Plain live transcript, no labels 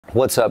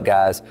What's up,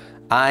 guys?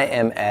 I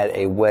am at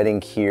a wedding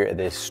here at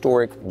the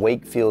historic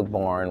Wakefield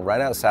Barn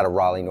right outside of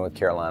Raleigh, North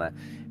Carolina.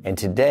 And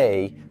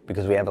today,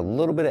 because we have a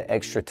little bit of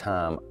extra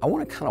time, I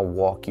want to kind of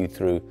walk you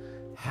through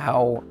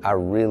how I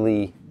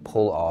really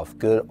pull off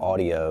good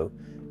audio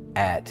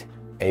at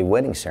a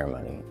wedding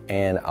ceremony.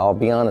 And I'll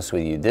be honest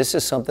with you, this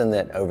is something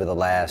that over the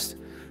last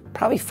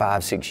probably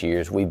 5-6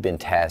 years, we've been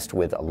tasked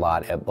with a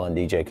lot at Bun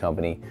DJ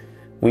Company.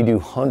 We do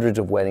hundreds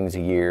of weddings a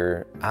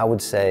year. I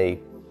would say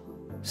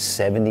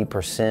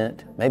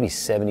 70%, maybe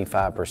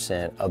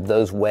 75% of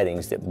those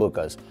weddings that book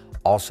us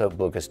also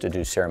book us to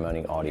do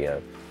ceremony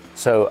audio.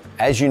 So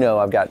as you know,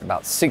 I've got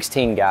about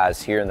 16 guys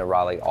here in the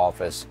Raleigh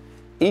office.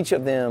 Each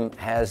of them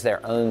has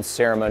their own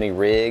ceremony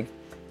rig.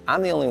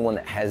 I'm the only one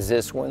that has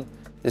this one.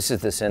 This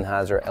is the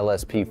Sennheiser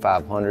LSP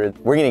 500.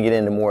 We're gonna get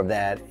into more of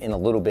that in a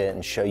little bit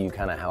and show you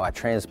kind of how I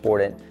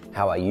transport it,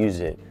 how I use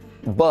it.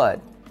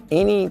 But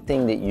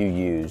anything that you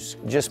use,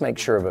 just make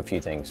sure of a few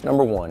things.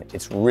 Number one,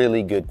 it's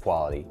really good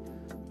quality.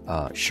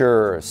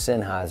 Shure,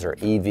 Sennheiser,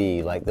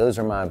 EV, like those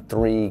are my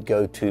 3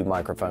 go-to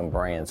microphone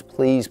brands.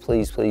 Please,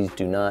 please, please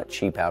do not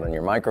cheap out on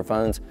your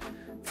microphones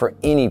for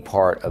any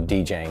part of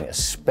DJing,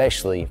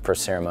 especially for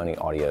ceremony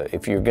audio.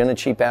 If you're gonna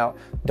cheap out,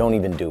 don't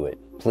even do it.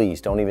 Please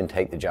don't even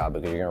take the job,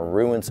 because you're gonna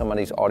ruin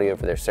somebody's audio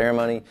for their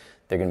ceremony.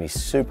 They're gonna be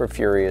super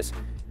furious.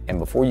 And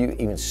before you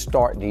even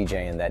start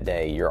DJing that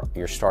day,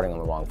 you're starting on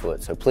the wrong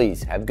foot. So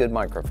please have good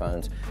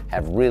microphones,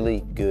 have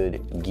really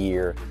good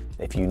gear.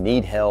 If you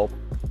need help,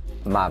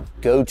 my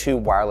go-to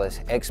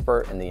wireless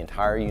expert in the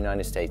entire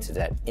United States is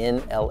at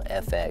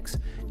NLFX.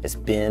 It's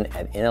Ben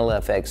at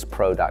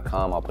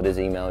NLFXpro.com. I'll put his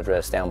email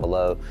address down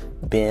below.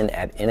 Ben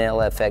at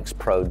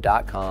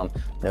NLFXpro.com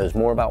knows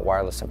more about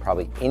wireless than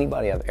probably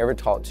anybody I've ever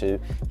talked to.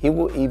 He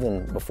will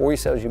even, before he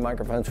sells you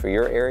microphones for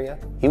your area,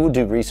 he will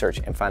do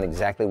research and find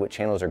exactly what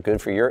channels are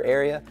good for your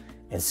area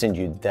and send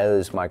you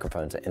those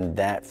microphones in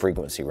that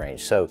frequency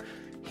range. So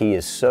he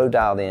is so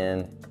dialed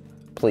in.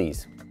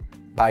 Please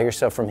buy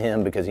yourself from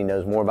him, because he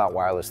knows more about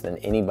wireless than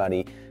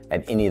anybody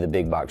at any of the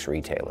big box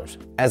retailers.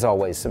 As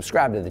always,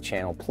 subscribe to the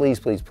channel, please,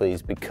 please,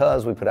 please,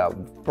 because we put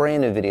out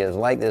brand new videos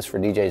like this for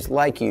DJs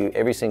like you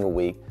every single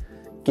week.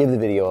 Give the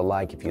video a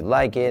like if you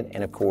like it,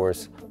 and of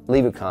course,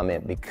 leave a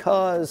comment,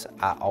 because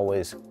I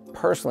always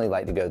personally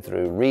like to go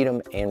through, read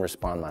them, and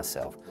respond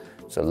myself.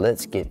 So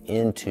let's get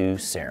into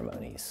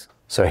ceremonies.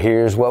 So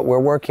here's what we're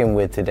working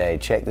with today.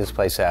 Check this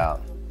place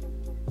out.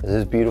 Is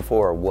this beautiful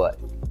or what?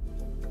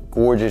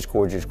 Gorgeous,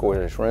 gorgeous,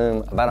 gorgeous room.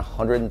 About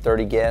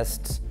 130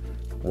 guests.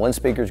 One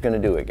speaker's gonna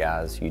do it,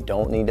 guys. You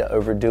don't need to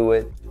overdo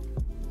it,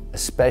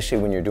 especially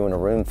when you're doing a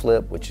room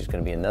flip, which is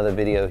gonna be another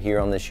video here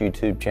on this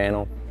YouTube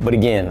channel. But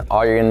again,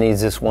 all you're gonna need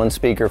is this one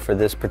speaker for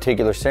this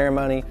particular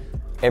ceremony.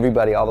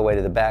 Everybody all the way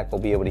to the back will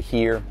be able to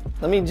hear.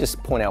 Let me just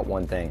point out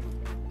one thing.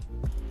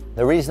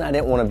 The reason I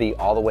didn't wanna be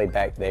all the way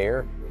back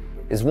there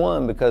is,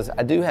 one, because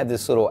I do have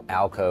this little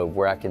alcove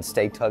where I can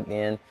stay tucked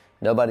in.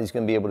 Nobody's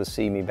gonna be able to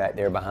see me back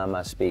there behind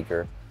my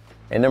speaker.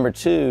 And number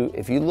two,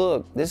 if you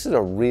look, this is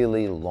a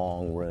really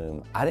long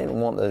room. I didn't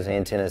want those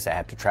antennas to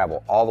have to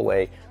travel all the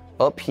way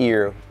up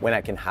here when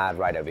I can hide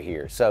right over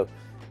here. So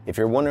if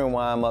you're wondering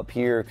why I'm up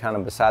here kind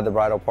of beside the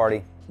bridal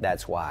party,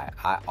 that's why.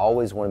 I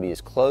always want to be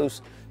as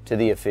close to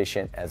the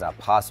efficient as I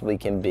possibly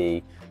can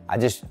be. I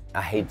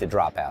hate the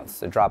dropouts.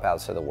 The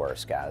dropouts are the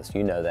worst, guys.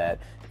 You know that.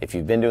 If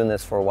you've been doing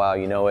this for a while,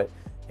 you know it.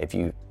 If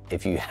you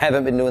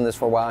haven't been doing this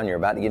for a while and you're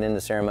about to get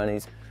into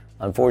ceremonies,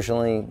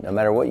 unfortunately, no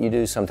matter what you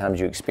do, sometimes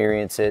you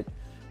experience it.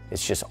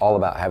 It's just all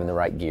about having the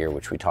right gear,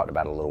 which we talked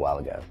about a little while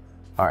ago.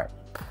 All right,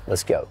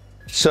 let's go.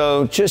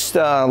 So just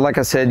like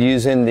I said,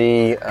 using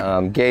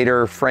the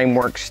Gator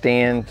framework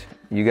stand.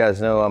 You guys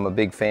know I'm a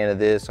big fan of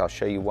this. I'll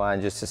show you why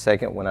in just a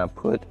second when I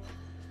put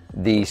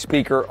the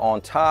speaker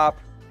on top.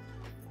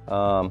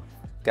 Got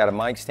a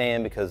mic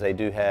stand because they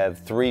do have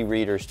 3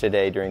 readers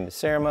today during the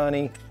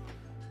ceremony.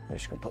 I'm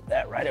just gonna put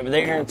that right over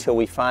there until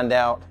we find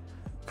out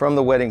from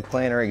the wedding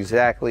planner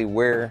exactly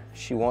where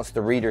she wants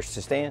the readers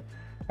to stand.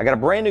 I got a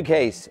brand new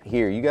case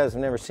here. You guys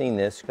have never seen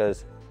this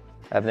because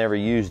I've never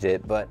used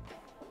it, but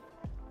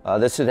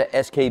this is the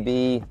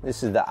SKB.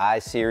 This is the I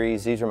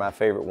series. These are my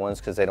favorite ones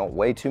because they don't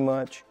weigh too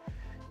much.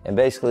 And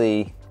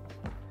basically,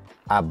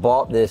 I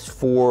bought this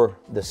for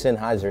the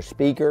Sennheiser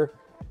speaker.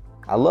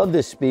 I love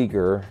this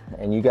speaker,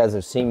 and you guys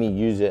have seen me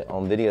use it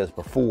on videos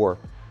before,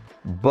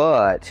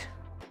 but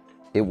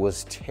it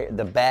was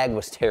the bag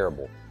was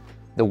terrible.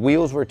 The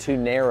wheels were too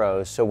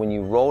narrow, so when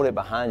you rolled it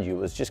behind you, it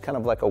was just kind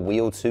of like a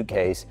wheeled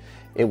suitcase.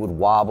 It would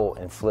wobble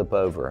and flip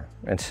over.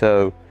 And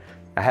so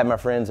I had my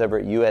friends over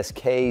at US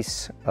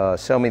Case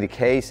sell me the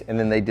case, and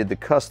then they did the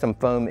custom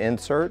foam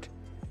insert,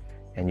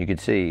 and you can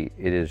see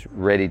it is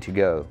ready to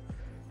go.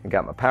 I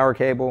got my power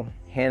cable,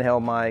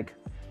 handheld mic,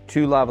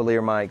 2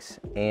 lavalier mics,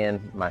 and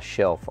my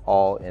shelf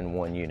all in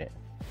one unit.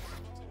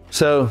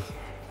 So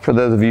for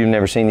those of you who've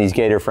never seen these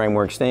Gator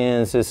framework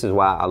stands, this is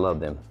why I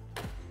love them.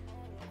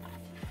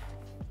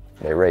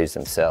 They raise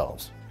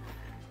themselves.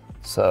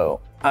 So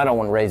I don't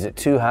want to raise it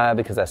too high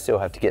because I still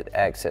have to get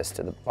access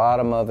to the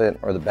bottom of it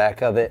or the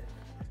back of it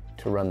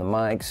to run the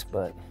mics,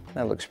 but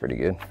that looks pretty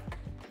good.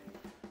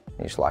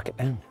 You just lock it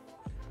down.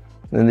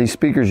 Then these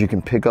speakers you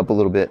can pick up a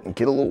little bit and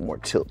get a little more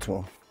tilt to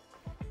them.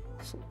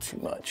 It's a little too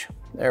much.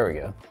 There we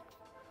go.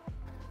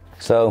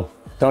 So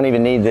don't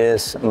even need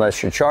this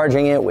unless you're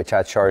charging it, which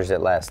I charged it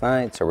last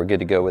night, so we're good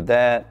to go with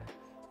that.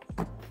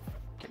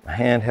 Get my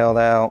handheld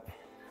out.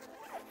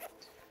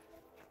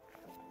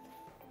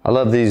 I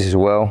love these as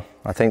well.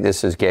 I think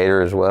this is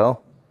Gator as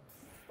well.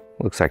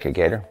 Looks like a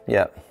Gator,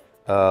 yep.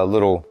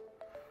 Little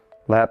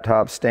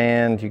laptop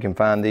stand. You can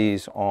find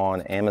these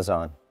on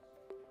Amazon.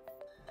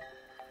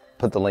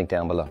 Put the link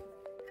down below.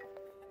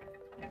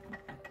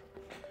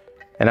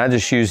 And I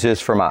just use this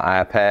for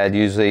my iPad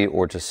usually,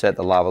 or to set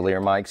the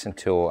lavalier mics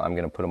until I'm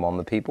gonna put them on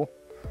the people.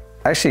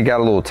 I actually got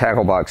a little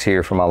tackle box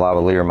here for my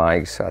lavalier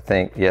mics. I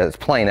think, yeah, it's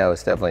Plano,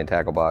 it's definitely a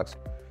tackle box.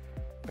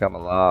 Got my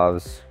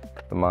lavs,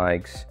 the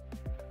mics.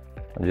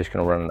 I'm just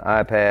gonna run an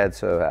iPad,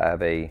 so I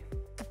have a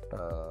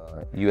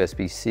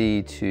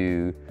USB-C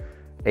to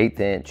 1/8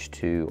 inch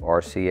to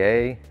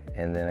RCA,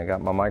 and then I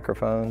got my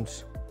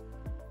microphones.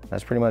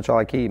 That's pretty much all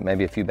I keep,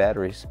 maybe a few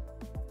batteries.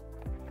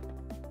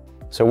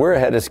 So we're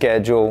ahead of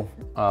schedule.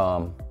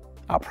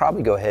 I'll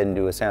probably go ahead and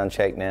do a sound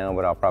check now,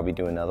 but I'll probably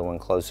do another one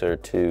closer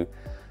to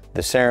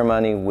the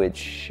ceremony,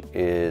 which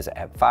is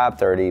at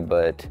 5:30,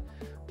 but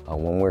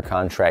when we're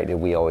contracted,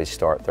 we always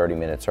start 30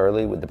 minutes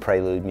early with the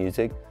prelude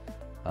music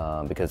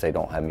because they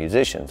don't have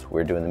musicians.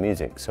 We're doing the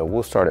music. So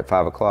we'll start at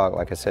 5 o'clock.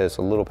 Like I said, it's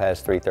a little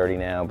past 3:30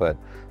 now, but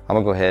I'm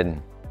gonna go ahead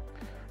and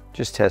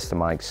just test the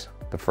mics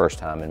the first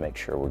time and make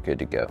sure we're good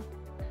to go.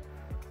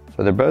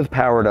 So they're both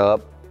powered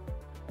up.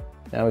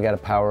 Now we got to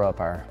power up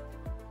our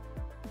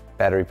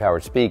battery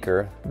powered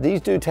speaker.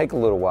 These do take a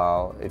little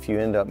while if you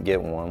end up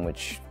getting one,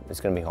 which is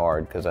going to be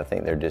hard because I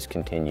think they're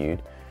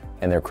discontinued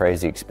and they're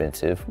crazy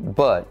expensive.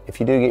 But if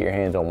you do get your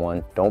hands on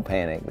one, don't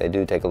panic. They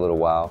do take a little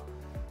while.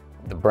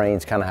 The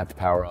brains kind of have to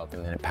power up,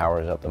 and then it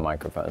powers up the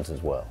microphones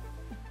as well.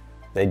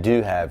 They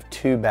do have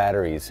 2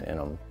 batteries in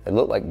them. They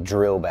look like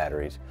drill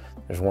batteries.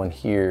 There's one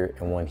here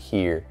and one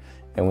here.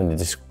 And when the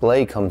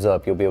display comes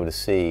up, you'll be able to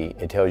see,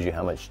 it tells you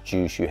how much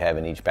juice you have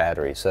in each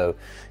battery. So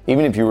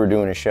even if you were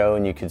doing a show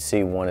and you could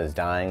see one is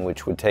dying,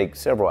 which would take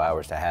several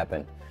hours to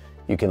happen,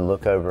 you can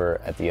look over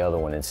at the other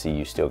one and see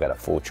you still got a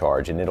full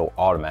charge, and it'll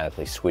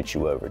automatically switch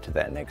you over to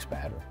that next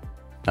battery.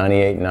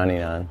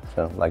 $98.99.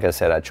 So like I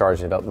said, I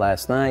charged it up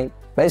last night.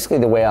 Basically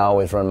the way I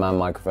always run my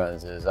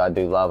microphones is I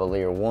do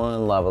lavalier 1,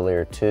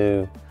 lavalier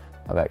 2.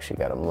 I've actually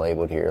got them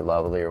labeled here,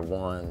 lavalier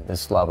 1.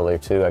 This is lavalier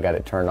 2. I got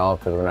it turned off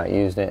because we're not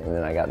using it, and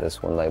then I got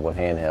this one labeled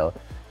handheld.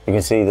 You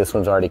can see this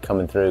one's already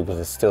coming through because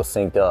it's still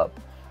synced up.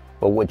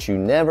 But what you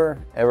never,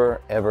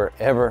 ever, ever,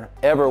 ever,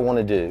 ever want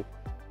to do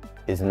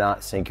is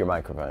not sync your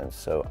microphones.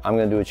 So I'm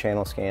going to do a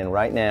channel scan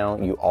right now.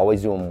 You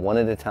always do them one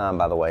at a time,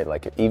 by the way,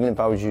 like even if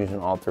I was using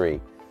all 3.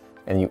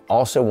 And you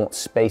also want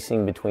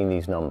spacing between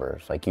these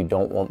numbers. Like you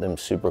don't want them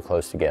super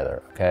close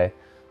together, okay?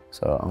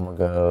 So I'm gonna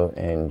go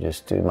and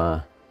just do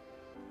my,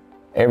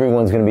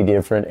 everyone's gonna be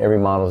different, every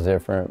model's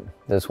different.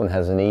 This one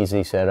has an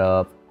easy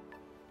setup.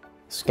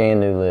 Scan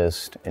new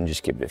list, and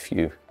just give it a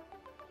few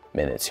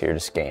minutes here to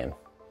scan.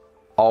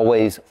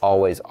 Always,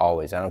 always,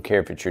 always. I don't care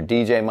if it's your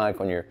DJ mic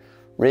on your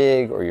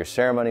rig or your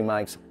ceremony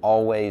mics,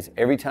 always,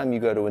 every time you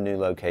go to a new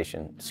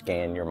location,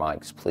 scan your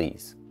mics,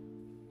 please.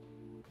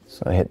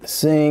 So I hit the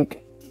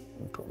sync.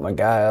 Put my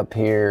guy up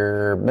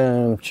here,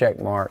 boom, check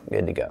mark,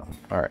 good to go.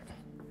 All right,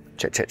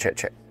 check, check, check,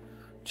 check.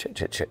 Check,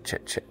 check, check,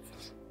 check, check.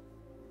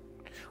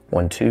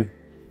 1, 2.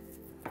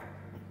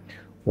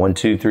 1,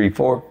 2, 3,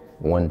 4.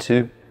 1,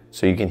 2.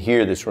 So you can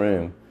hear this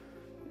room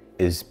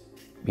is,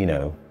 you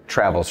know,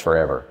 travels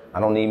forever.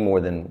 I don't need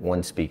more than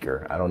 1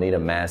 speaker. I don't need a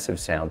massive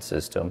sound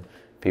system.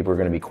 People are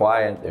gonna be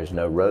quiet. There's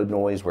no road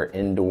noise. We're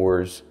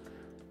indoors.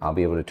 I'll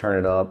be able to turn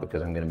it up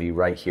because I'm gonna be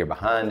right here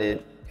behind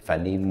it if I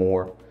need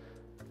more.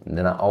 And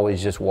then I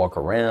always just walk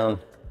around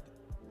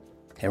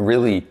and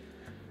really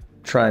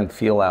try and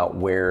feel out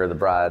where the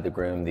bride, the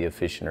groom, the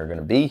officiant are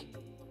gonna be.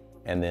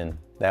 And then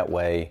that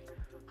way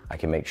I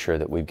can make sure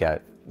that we've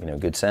got, you know,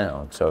 good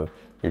sound. So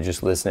you're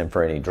just listening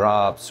for any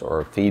drops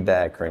or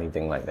feedback or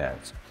anything like that.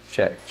 So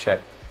check, check.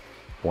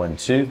 1,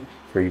 2,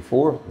 3,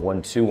 4.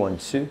 1, 2, 1,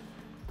 2.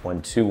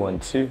 1, 2, 1,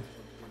 2.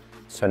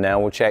 So now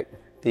we'll check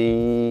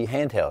the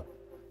handheld.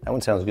 That one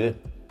sounds good.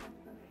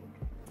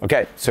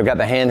 Okay, so got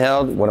the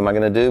handheld. What am I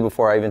gonna do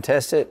before I even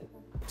test it?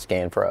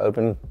 Scan for an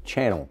open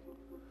channel.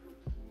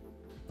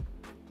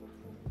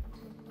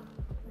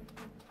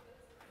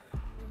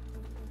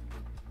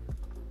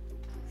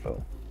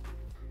 So,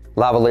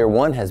 lavalier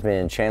 1 has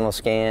been channel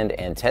scanned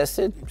and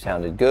tested,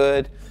 sounded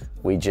good.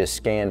 We just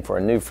scanned for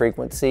a new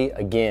frequency.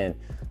 Again,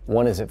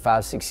 one is at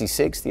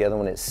 566, the other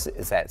one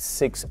is at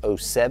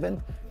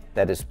 607.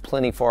 That is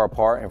plenty far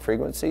apart in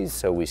frequencies,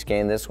 so we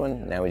scanned this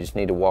one. Now we just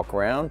need to walk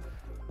around.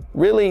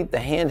 Really, the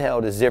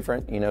handheld is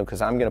different, you know,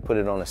 because I'm gonna put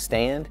it on a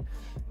stand,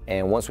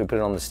 and once we put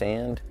it on the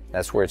stand,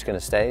 that's where it's gonna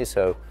stay.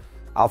 So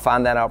I'll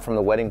find that out from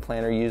the wedding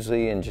planner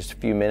usually in just a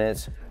few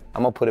minutes.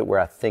 I'm gonna put it where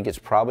I think it's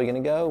probably gonna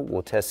go.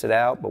 We'll test it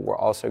out, but we're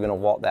also gonna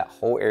walk that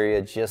whole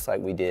area just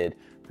like we did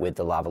with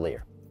the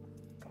lavalier.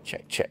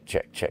 Check, check,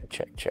 check, check,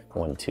 check, check.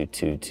 1, 2,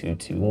 2, 2,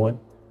 2, 1.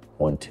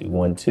 1, 2,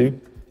 1,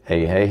 2.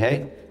 Hey, hey,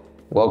 hey.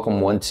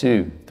 Welcome, 1,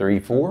 2, 3,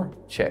 4.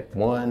 Check,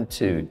 1,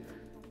 2.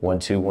 1,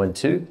 2, 1,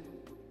 2.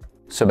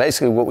 So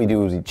basically what we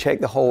do is we check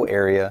the whole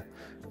area,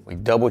 we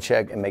double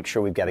check and make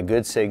sure we've got a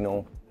good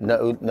signal,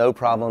 no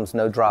problems,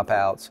 no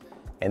dropouts.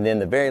 And then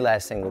the very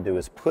last thing we'll do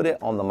is put it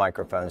on the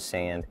microphone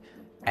stand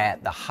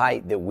at the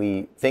height that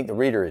we think the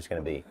reader is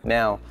gonna be.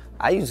 Now,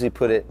 I usually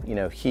put it,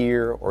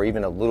 here or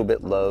even a little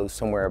bit low,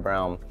 somewhere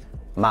around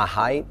my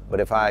height. But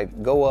if I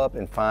go up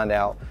and find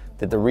out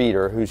that the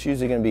reader, who's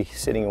usually gonna be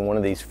sitting in one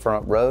of these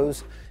front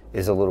rows,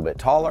 is a little bit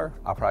taller,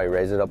 I'll probably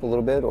raise it up a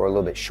little bit, or a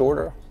little bit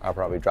shorter, I'll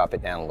probably drop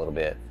it down a little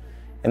bit.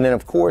 And then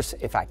of course,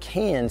 if I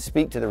can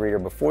speak to the reader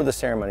before the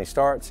ceremony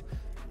starts,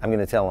 I'm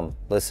gonna tell them,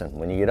 listen,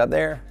 when you get up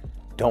there,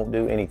 don't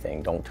do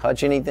anything, don't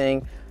touch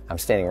anything. I'm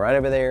standing right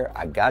over there,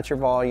 I got your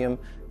volume.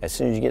 As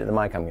soon as you get to the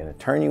mic, I'm gonna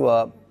turn you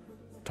up,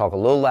 talk a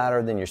little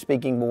louder than your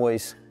speaking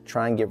voice,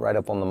 try and get right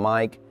up on the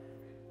mic,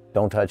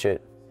 don't touch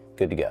it,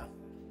 good to go.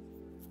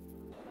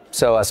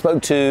 So I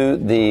spoke to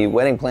the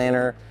wedding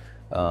planner.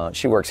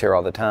 She works here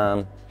all the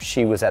time.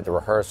 She was at the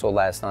rehearsal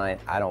last night.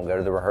 I don't go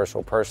to the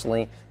rehearsal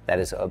personally. That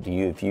is up to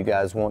you if you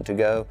guys want to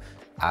go.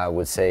 I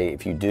would say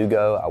if you do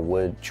go, I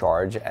would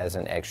charge as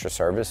an extra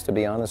service, to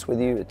be honest with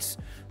you. It's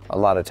a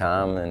lot of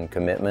time and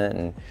commitment,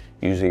 and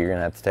usually you're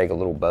gonna have to take a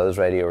little Bose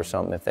radio or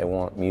something if they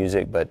want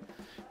music. But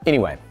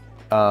anyway,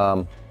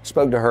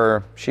 spoke to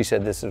her. She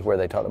said this is where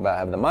they talked about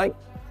having the mic.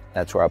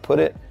 That's where I put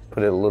it a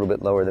little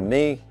bit lower than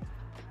me.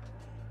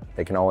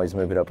 They can always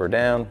move it up or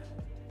down.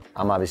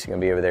 I'm obviously gonna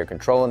be over there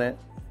controlling it.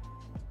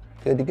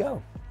 Good to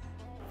go.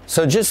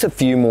 So just a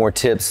few more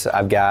tips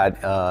I've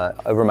got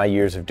over my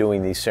years of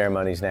doing these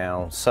ceremonies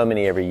now, so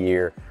many every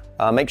year.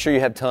 Make sure you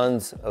have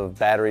tons of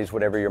batteries,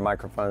 whatever your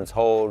microphones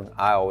hold.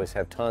 I always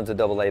have tons of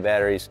AA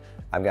batteries.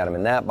 I've got them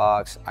in that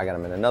box. I got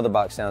them in another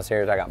box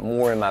downstairs. I got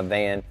more in my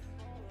van.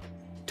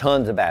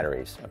 Tons of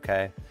batteries,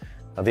 okay?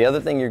 Now, the other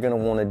thing you're gonna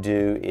wanna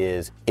do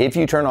is, if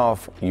you turn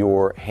off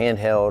your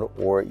handheld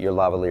or your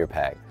lavalier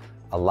pack,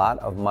 a lot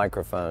of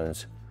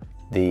microphones,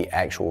 the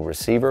actual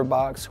receiver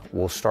box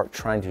will start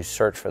trying to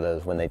search for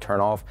those when they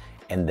turn off,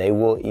 and they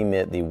will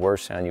emit the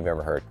worst sound you've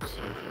ever heard,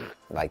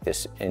 like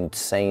this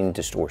insane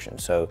distortion.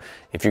 So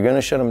if you're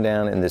gonna shut them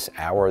down in this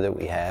hour that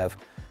we have,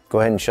 go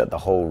ahead and shut the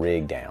whole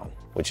rig down,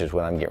 which is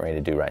what I'm getting ready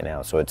to do right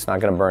now. So it's not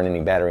gonna burn any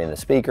battery in the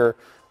speaker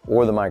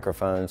or the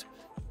microphones.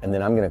 And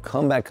then I'm gonna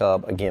come back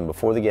up again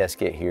before the guests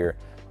get here,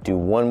 do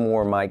one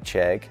more mic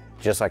check,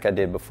 just like I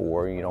did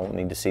before. You don't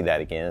need to see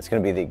that again. It's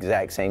gonna be the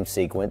exact same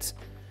sequence.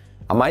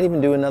 I might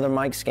even do another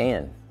mic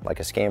scan, like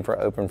a scan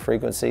for open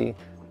frequency,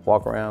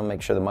 walk around,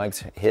 make sure the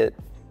mic's hit,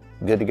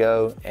 good to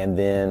go, and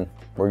then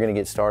we're gonna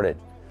get started.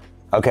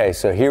 Okay,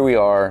 so here we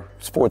are,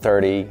 it's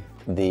 4:30.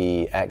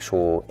 The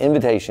actual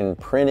invitation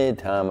printed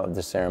time of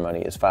the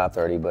ceremony is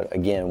 5:30, but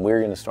again,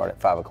 we're gonna start at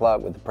 5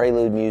 o'clock with the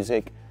prelude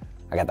music.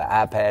 I got the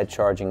iPad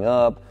charging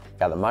up,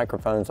 got the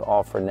microphones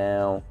off for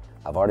now.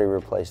 I've already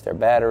replaced their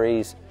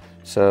batteries.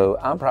 So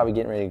I'm probably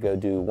getting ready to go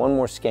do one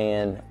more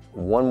scan,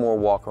 one more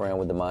walk around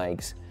with the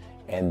mics,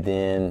 and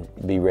then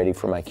be ready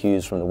for my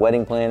cues from the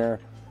wedding planner.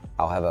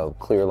 I'll have a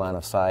clear line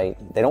of sight.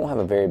 They don't have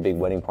a very big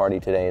wedding party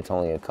today. It's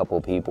only a couple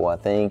of people, I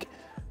think.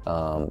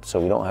 So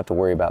we don't have to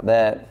worry about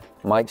that.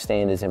 Mic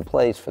stand is in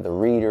place for the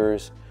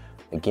readers.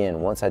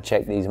 Again, once I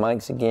check these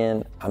mics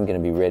again, I'm gonna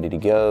be ready to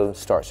go.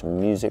 Start some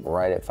music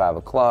right at 5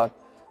 o'clock.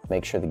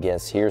 Make sure the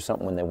guests hear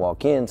something when they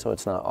walk in so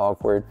it's not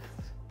awkward.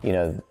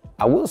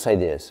 I will say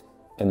this,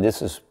 and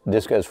this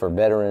goes for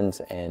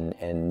veterans and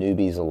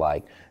newbies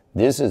alike.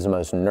 This is the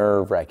most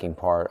nerve-wracking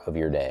part of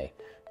your day.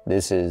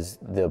 This is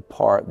the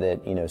part that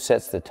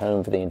sets the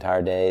tone for the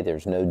entire day.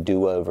 There's no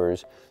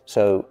do-overs.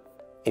 So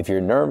if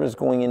you're nervous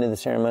going into the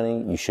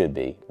ceremony, you should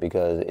be,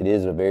 because it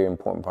is a very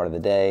important part of the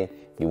day.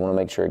 You want to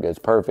make sure it goes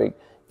perfect.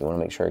 You want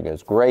to make sure it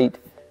goes great,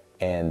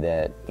 and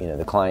that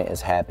the client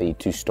is happy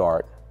to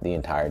start the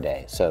entire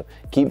day. So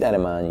keep that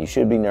in mind. You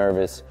should be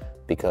nervous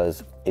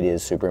because it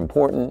is super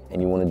important,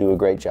 and you want to do a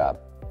great job.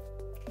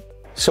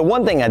 So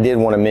one thing I did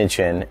want to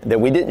mention that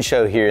we didn't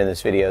show here in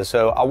this video.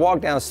 So I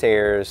walked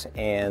downstairs,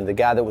 and the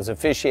guy that was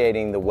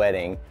officiating the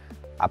wedding,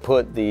 I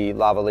put the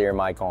lavalier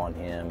mic on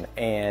him,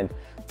 and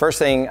first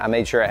thing, I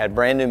made sure I had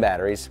brand new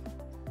batteries.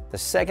 The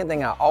second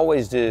thing I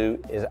always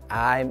do is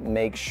I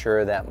make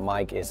sure that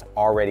mic is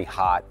already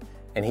hot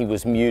and he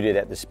was muted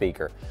at the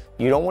speaker.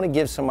 You don't want to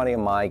give somebody a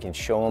mic and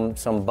show them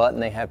some button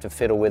they have to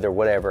fiddle with or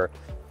whatever.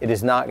 It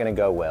is not going to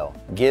go well.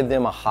 Give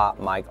them a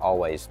hot mic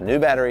always. New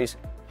batteries,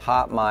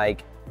 hot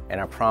mic, and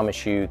I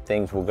promise you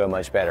things will go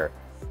much better.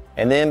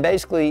 And then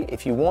basically,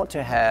 if you want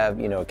to have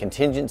a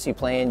contingency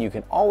plan, you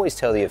can always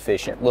tell the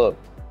officiant, look,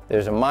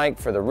 there's a mic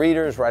for the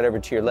readers right over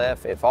to your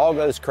left. If all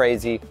goes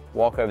crazy,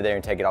 walk over there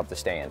and take it off the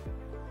stand.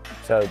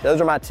 So those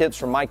are my tips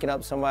for miking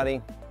up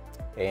somebody,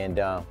 and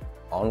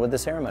on with the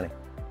ceremony.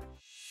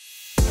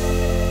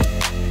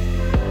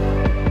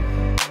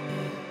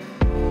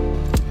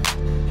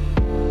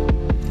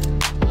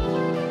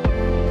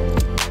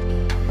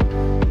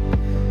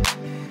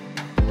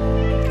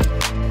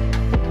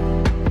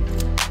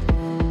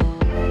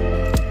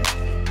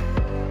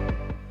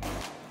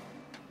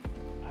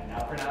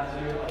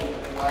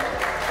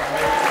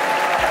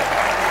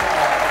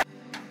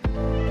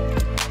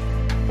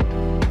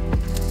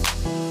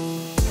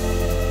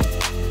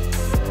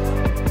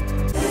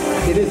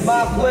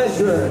 my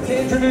pleasure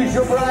to introduce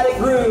your bride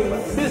and groom,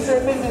 Mr.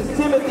 and Mrs.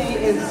 Timothy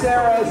and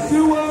Sarah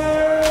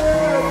Seward.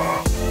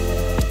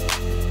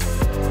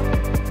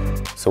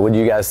 So what do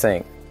you guys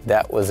think?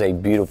 That was a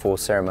beautiful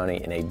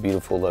ceremony in a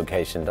beautiful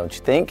location, don't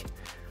you think?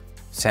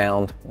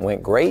 Sound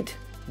went great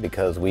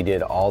because we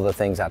did all the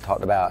things I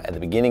talked about at the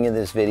beginning of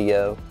this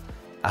video.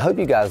 I hope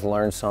you guys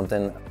learned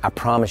something. I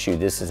promise you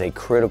this is a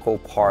critical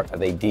part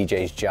of a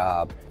DJ's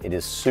job. It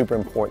is super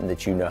important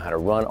that you know how to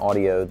run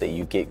audio, that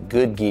you get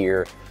good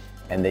gear,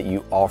 and that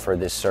you offer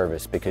this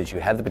service, because you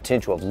have the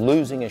potential of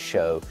losing a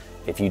show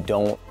if you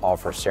don't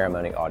offer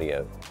ceremony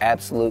audio.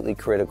 Absolutely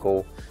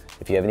critical.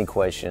 If you have any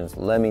questions,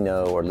 let me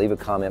know or leave a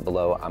comment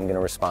below. I'm gonna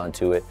respond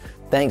to it.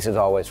 Thanks as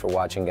always for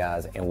watching,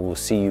 guys, and we will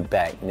see you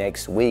back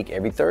next week,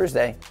 every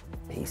Thursday.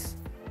 Peace.